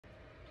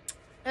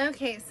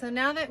Okay, so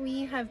now that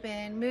we have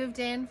been moved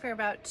in for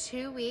about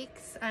 2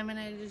 weeks, I'm going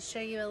to show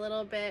you a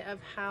little bit of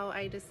how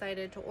I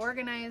decided to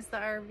organize the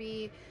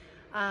RV.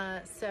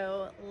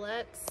 So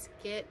let's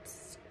get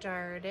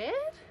started.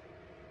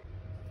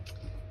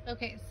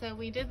 Okay, so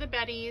we did the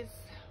beddies,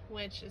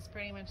 which is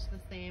pretty much the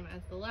same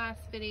as the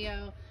last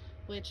video,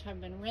 which have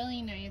been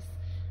really nice.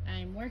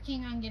 I'm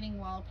working on getting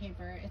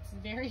wallpaper. It's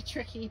very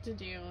tricky to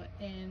do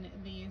in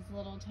these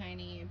little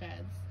tiny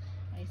beds.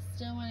 I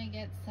still want to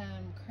get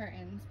some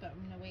curtains, but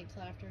I'm going to wait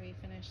till after we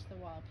finish the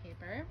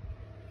wallpaper.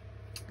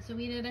 So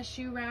we did a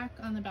shoe rack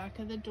on the back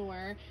of the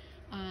door.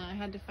 I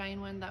had to find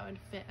one that would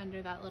fit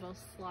under that little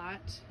slot,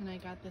 and I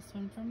got this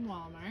one from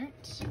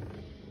Walmart.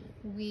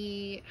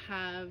 We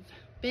have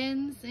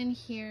bins in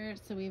here,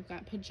 so we've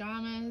got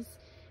pajamas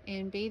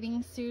and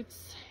bathing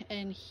suits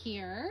in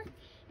here,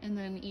 and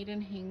then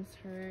Eden hangs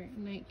her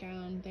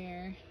nightgown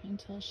there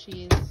until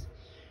she's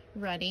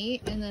ready.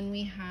 And then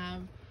we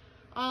have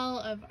all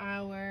of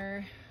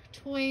our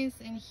toys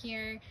in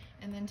here,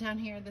 and then down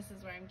here, this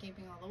is where I'm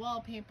keeping all the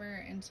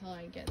wallpaper until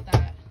I get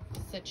that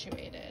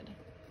situated.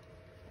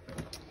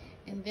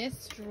 In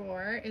this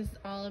drawer is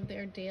all of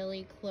their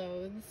daily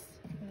clothes.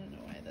 I don't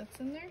know why that's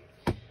in there.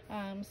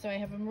 So I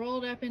have them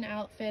rolled up in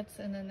outfits,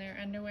 and then their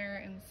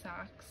underwear and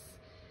socks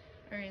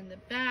are in the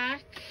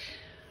back.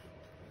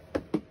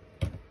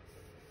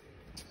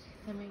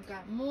 Then we've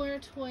got more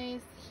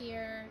toys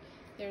here.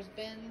 There's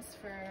bins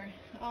for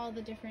all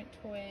the different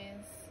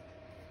toys,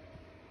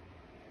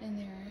 and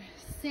their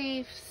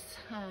safes,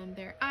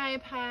 their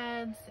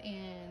iPads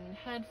and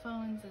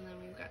headphones, and then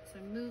we've got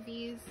some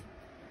movies.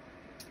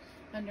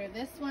 Under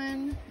this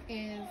one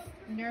is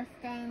Nerf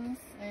guns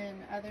and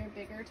other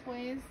bigger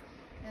toys.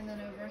 And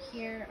then over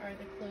here are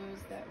the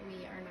clothes that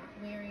we are not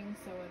wearing,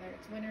 so whether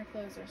it's winter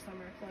clothes or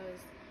summer clothes.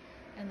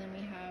 And then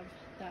we have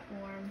that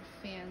warm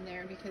fan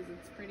there because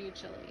it's pretty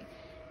chilly.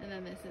 And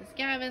then this is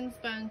Gavin's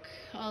bunk,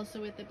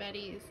 also with the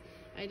beddies.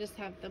 I just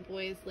have the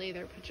boys lay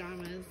their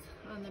pajamas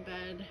on the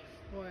bed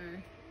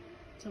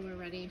till we're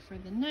ready for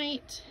the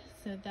night.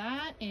 So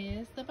that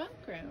is the bunk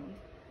room.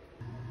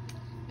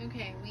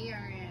 Okay, we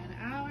are in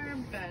our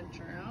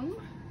bedroom.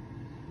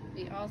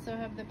 We also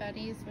have the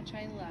beddies, which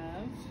I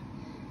love.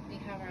 We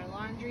have our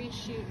laundry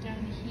chute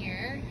down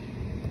here,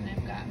 and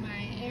I've got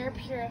my air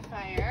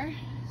purifier.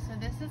 So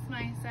this is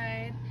my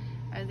side.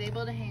 I was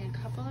able to hang a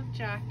couple of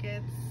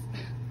jackets,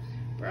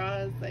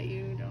 bras that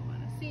you don't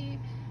want to see,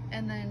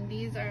 and then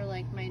these are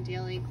like my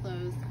daily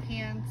clothes,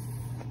 pants,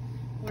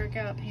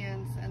 workout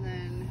pants, and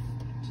then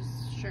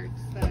just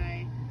shirts that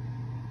I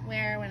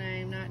wear when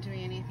I'm not doing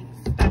anything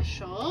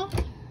special.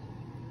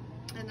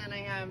 And then I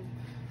have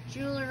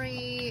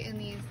jewelry in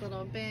these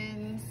little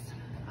bins.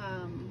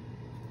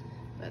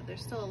 But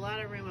there's still a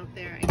lot of room up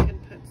there. I could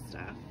put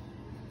stuff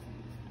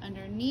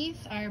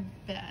underneath our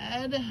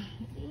bed.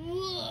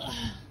 Ugh.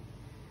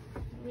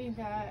 We've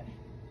got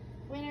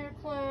winter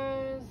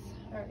clothes,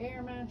 our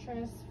air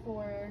mattress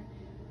for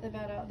the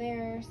bed out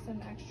there,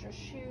 some extra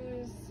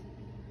shoes,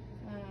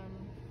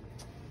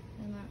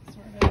 and that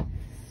sort of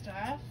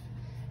stuff.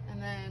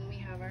 And then we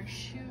have our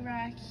shoe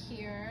rack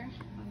here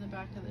on the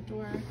back of the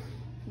door,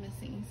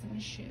 missing some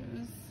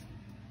shoes.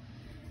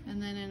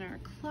 And then in our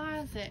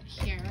closet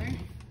here,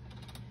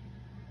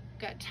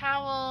 got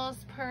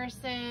towels,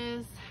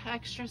 purses,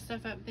 extra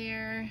stuff up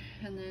there,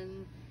 and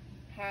then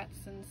hats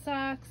and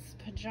socks,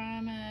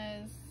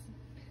 pajamas,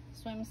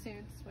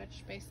 swimsuits,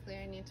 which basically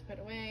I need to put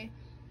away,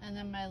 and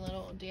then my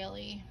little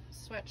daily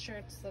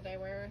sweatshirts that I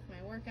wear with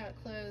my workout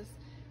clothes.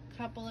 A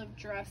couple of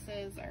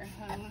dresses are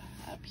hung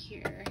up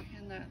here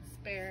in that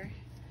spare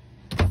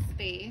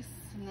space,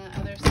 and the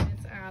other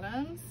side's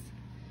Adam's.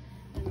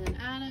 And then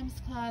Adam's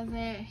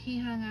closet, he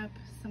hung up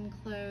some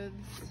clothes,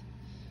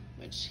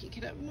 which he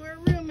could have more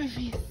room if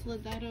he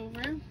slid that over.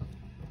 And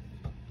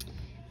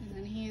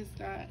then he's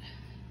got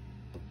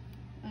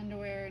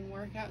underwear and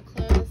workout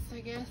clothes, I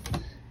guess.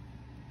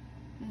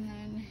 And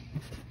then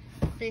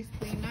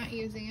basically not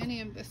using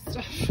any of this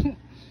stuff.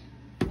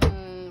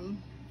 And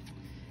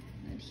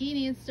he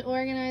needs to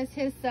organize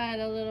his side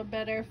a little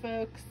better,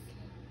 folks.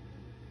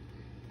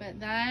 But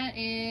that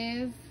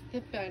is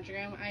the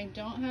bedroom. I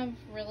don't have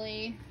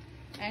really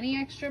any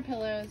extra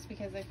pillows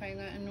because I find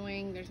that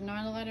annoying. There's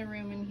not a lot of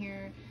room in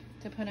here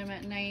to put them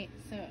at night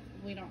so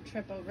we don't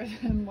trip over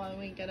them while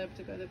we get up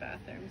to go to the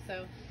bathroom.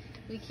 So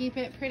we keep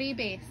it pretty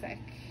basic,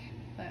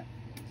 but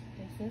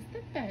this is the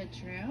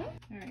bedroom.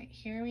 All right,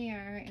 here we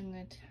are in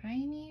the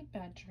tiny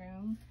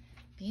bedroom.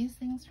 These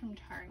things from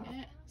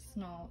Target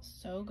smell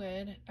so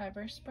good,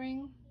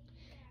 Everspring,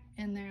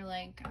 and they're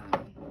like,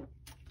 I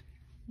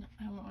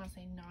don't want to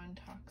say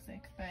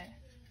non-toxic, but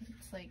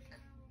it's like,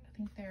 I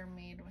think they're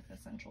made with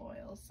essential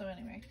oils. So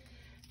anyway,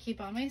 keep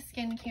all my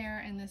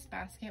skincare in this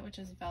basket, which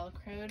is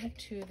Velcroed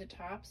to the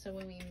top, so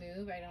when we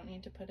move, I don't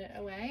need to put it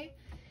away.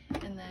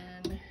 And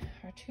then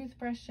our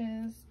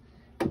toothbrushes,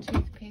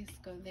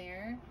 toothpaste go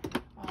there.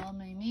 All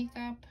my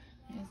makeup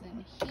is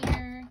in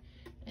here,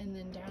 and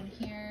then down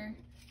here,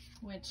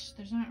 which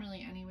there's not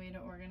really any way to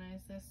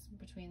organize this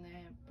between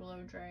the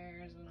blow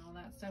dryers and all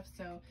that stuff.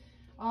 So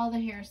all the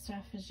hair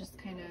stuff is just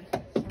kind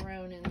of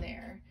thrown in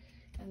there.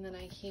 And then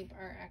I keep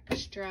our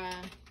extra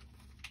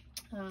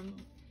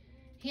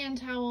hand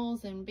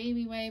towels and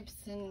baby wipes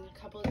and a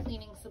couple of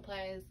cleaning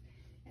supplies.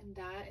 And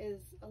that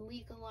is a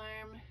leak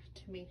alarm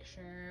to make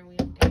sure we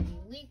don't get any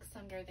leaks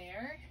under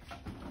there.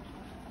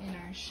 In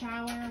our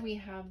shower, we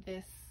have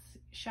this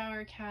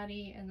shower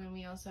caddy, and then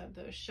we also have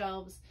those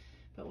shelves.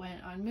 But when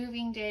on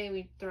moving day,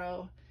 we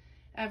throw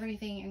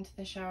everything into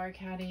the shower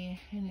caddy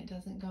and it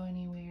doesn't go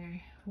anywhere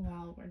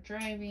while we're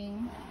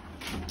driving.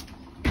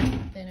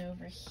 Then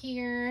over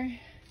here,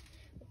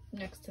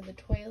 next to the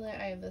toilet,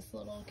 I have this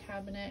little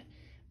cabinet.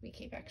 We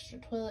keep extra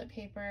toilet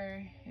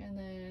paper, and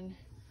then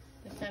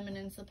the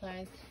feminine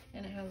supplies,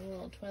 and it has a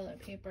little toilet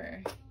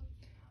paper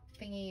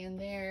thingy in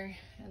there.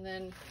 And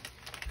then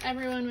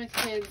everyone with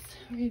kids,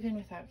 or even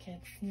without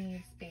kids,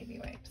 needs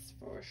baby wipes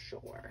for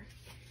sure.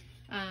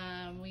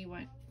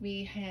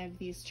 We have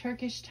these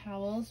Turkish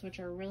towels, which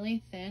are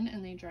really thin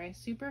and they dry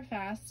super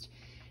fast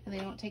and they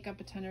don't take up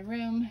a ton of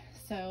room.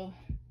 So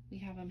we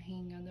have them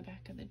hanging on the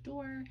back of the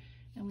door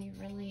and we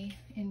really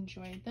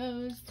enjoy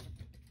those.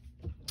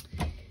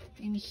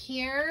 In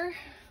here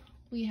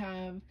we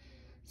have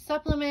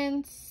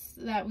supplements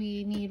that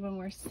we need when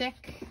we're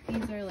sick.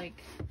 These are like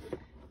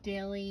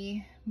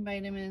daily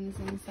vitamins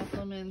and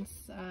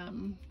supplements.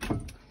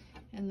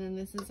 And then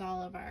this is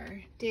all of our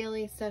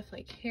daily stuff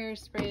like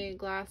hairspray,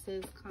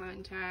 glasses,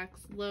 contacts,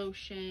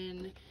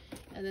 lotion.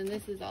 And then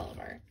this is all of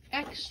our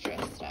extra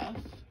stuff,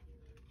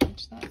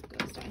 which that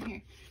goes down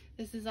here.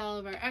 This is all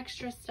of our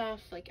extra stuff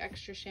like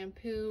extra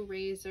shampoo,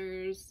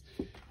 razors,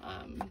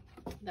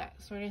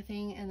 that sort of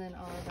thing. And then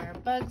all of our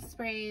bug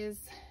sprays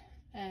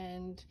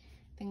and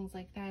things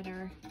like that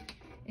are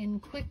in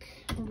quick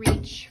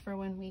reach for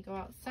when we go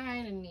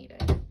outside and need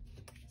it.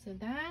 So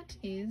that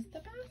is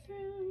the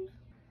bathroom.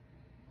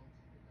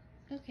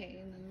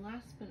 Okay, and then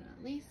last but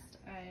not least,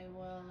 I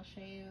will show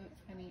you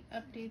any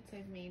updates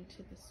I've made to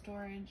the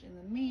storage in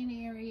the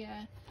main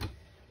area.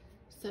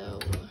 So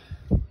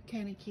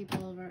kind of keep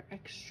all of our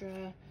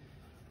extra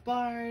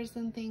bars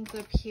and things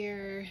up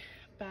here,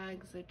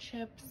 bags of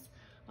chips,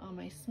 all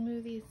my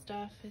smoothie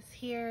stuff is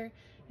here,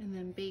 and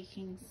then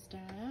baking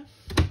stuff.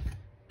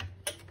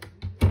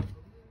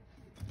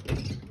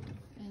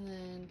 And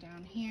then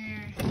down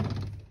here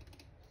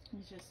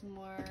is just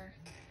more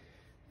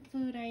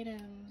food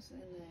items,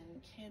 and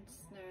then kids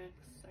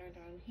snacks are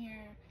down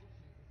here,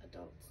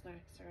 adult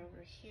snacks are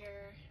over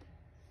here,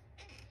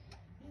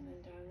 and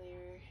then down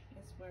there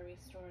is where we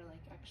store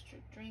like extra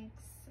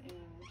drinks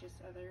and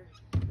just other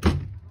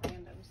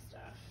random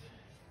stuff.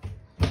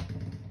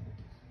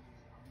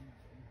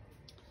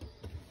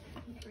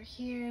 Over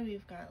here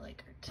we've got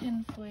like our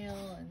tin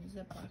foil and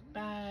Ziploc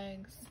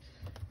bags,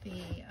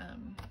 the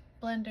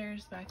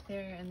blenders back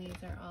there, and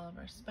these are all of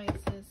our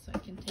spices so I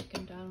can take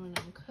them down when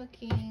I'm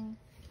cooking.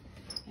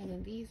 And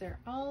then these are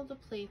all the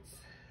plates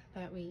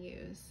that we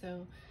use.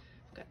 So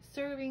we've got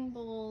serving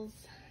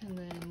bowls, and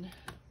then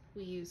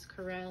we use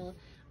Corelle.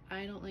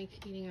 I don't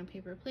like eating on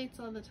paper plates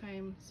all the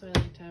time, so I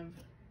like to have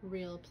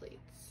real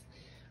plates.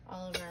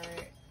 All of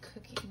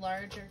our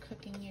larger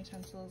cooking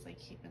utensils I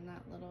keep in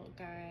that little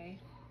guy.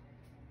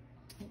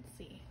 Let's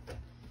see.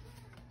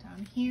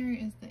 Down here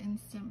is the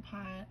Instant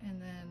Pot,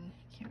 and then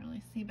you can't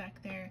really see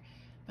back there,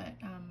 but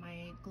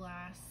my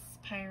glass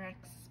Pyrex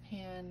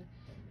pan.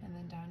 And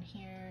then down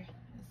here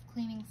is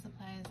cleaning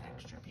supplies,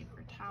 extra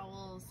paper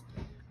towels,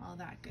 all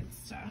that good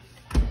stuff.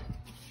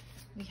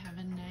 We have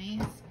a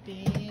nice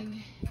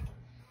big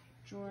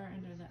drawer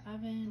under the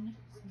oven.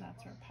 So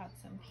that's where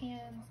pots and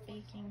pans,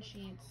 baking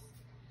sheets,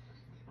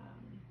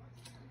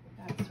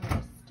 that sort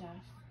of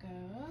stuff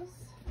goes.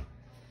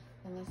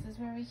 And this is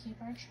where we keep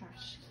our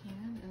trash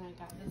can. And I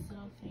got this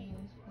little thing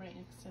right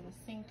next to the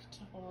sink to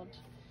hold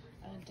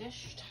a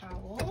dish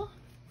towel.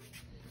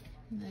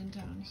 And then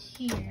down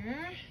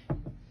here,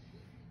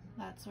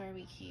 that's where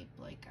we keep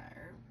like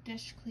our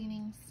dish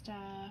cleaning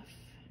stuff,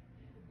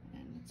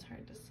 and it's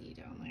hard to see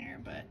down there,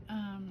 but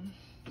I'll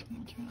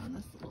turn on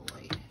this little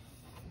light.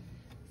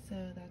 So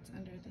that's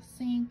under the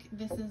sink.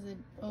 This is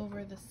an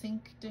over the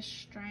sink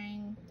dish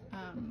drying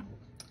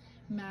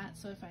mat,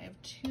 so if I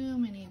have too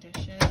many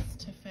dishes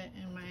to fit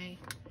in my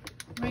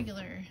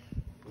regular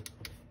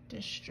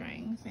dish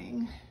drying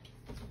thing,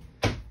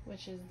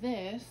 which is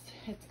this,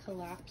 it's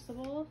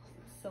collapsible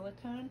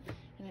silicone,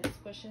 and it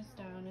squishes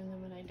down, and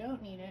then when I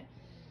don't need it,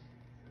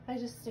 I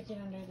just stick it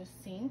under the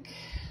sink,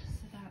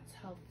 so that's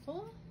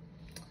helpful.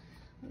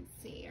 Let's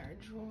see, our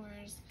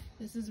drawers.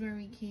 This is where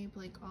we keep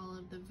like all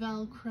of the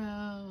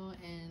Velcro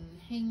and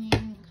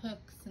hanging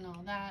hooks and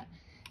all that.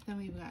 Then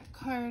we've got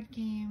card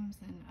games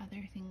and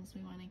other things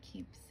we want to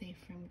keep safe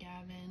from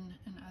Gavin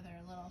and other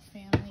little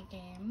family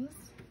games.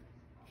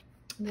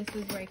 This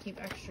is where I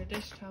keep extra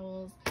dish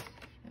towels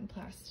and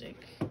plastic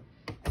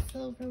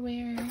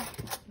silverware.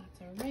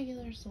 That's our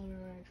regular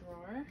silverware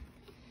drawer.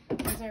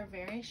 These are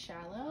very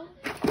shallow,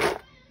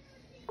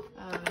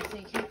 so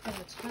you can't put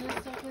a ton of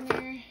stuff in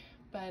there,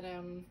 but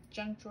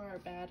junk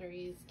drawer,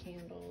 batteries,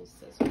 candles,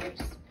 scissors,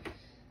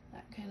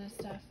 that kind of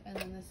stuff. And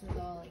then this is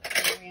all like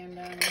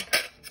random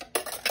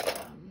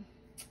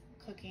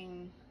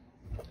cooking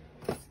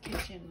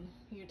kitchen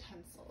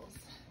utensils.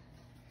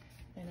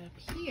 And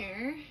up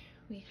here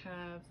we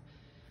have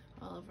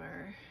all of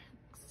our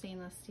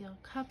stainless steel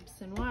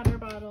cups and water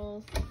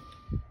bottles.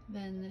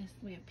 Then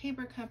we have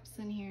paper cups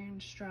in here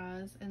and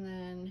straws. And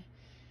then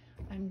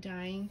I'm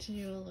dying to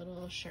do a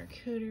little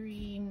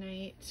charcuterie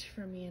night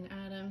for me and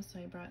Adam, so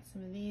I brought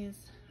some of these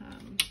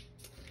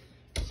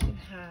to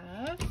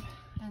have.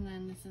 And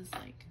then this is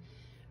like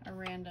a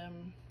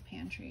random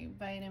pantry,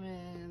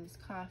 vitamins,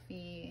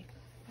 coffee,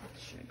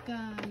 extra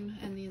gum,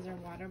 and these are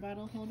water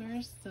bottle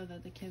holders so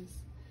that the kids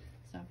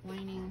stop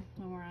whining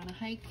when we're on a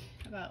hike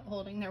about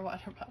holding their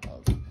water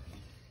bottles.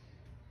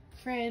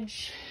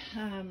 Fridge.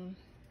 Down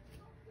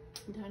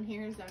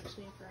here is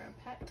actually for a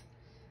pet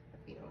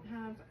that we don't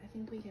have. I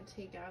think we could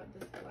take out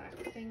this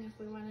black thing if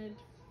we wanted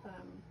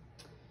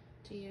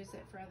to use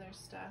it for other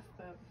stuff,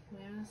 but we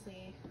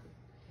honestly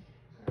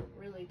are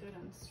really good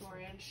on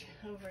storage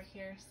over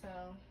here,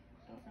 so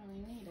don't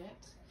really need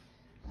it.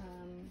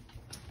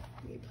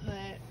 We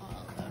put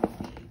all of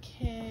the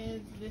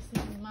kids, this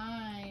is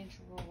my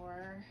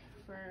drawer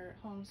for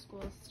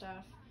homeschool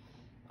stuff,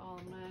 all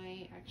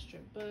my extra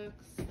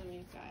books. Then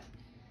we've got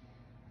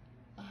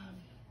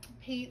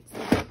paints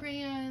and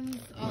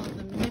crayons, all of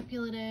the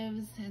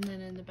manipulatives, and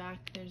then in the back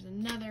there's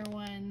another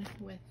one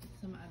with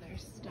some other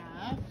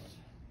stuff.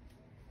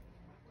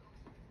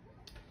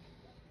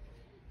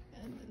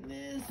 And then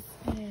this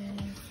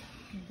is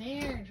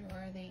their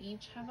drawer. They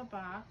each have a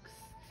box.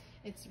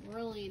 It's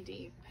really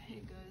deep.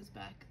 It goes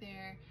back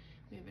there.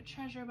 We have a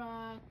treasure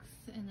box,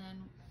 and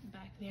then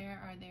back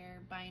there are their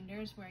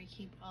binders where I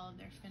keep all of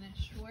their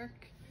finished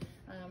work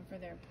for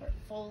their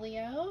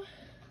portfolio.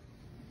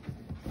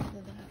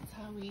 So that's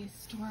how we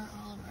store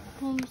all of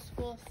our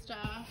homeschool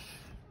stuff.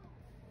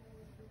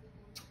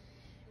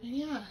 And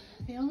yeah,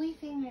 the only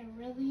thing I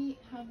really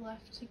have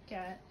left to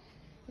get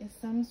is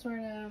some sort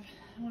of,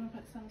 I want to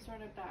put some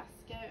sort of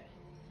basket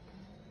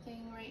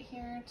thing right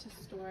here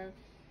to store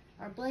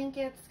our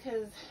blankets,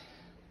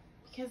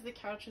 because the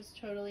couch is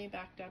totally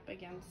backed up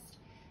against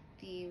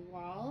the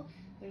wall.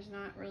 There's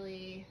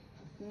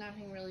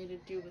nothing really to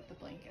do with the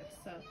blankets.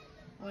 So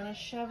I want to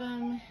shove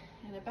them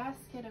in a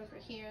basket over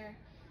here.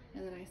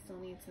 And then I still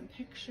need some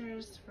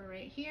pictures for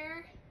right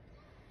here.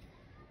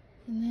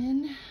 And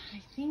then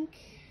I think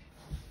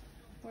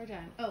we're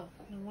done. Oh,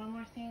 and one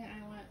more thing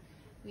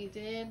we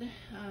did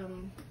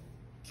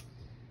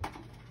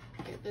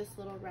get this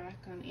little rack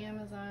on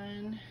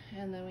Amazon,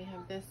 and then we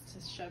have this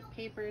to shove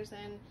papers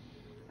in.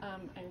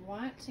 I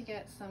want to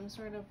get some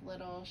sort of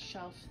little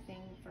shelf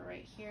thing for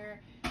right here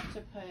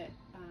to put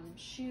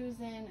shoes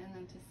in, and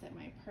then to sit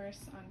my purse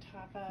on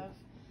top of,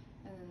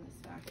 and then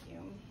this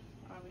vacuum.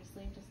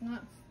 Obviously does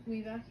not,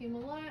 we vacuum a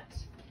lot,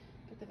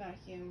 but the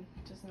vacuum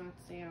does not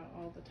stay out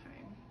all the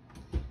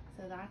time.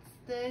 So that's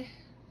the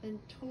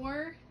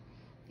tour,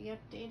 the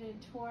updated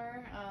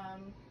tour,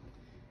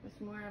 with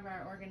more of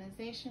our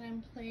organization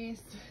in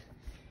place.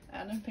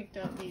 Adam picked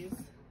out these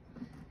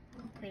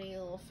pretty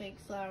little fake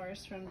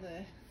flowers from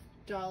the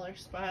dollar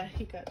spot.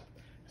 He got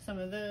some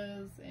of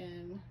those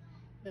and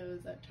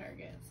those at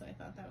Target, so I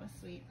thought that was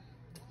sweet.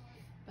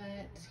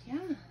 But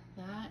yeah,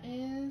 that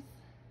is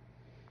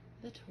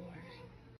the tour.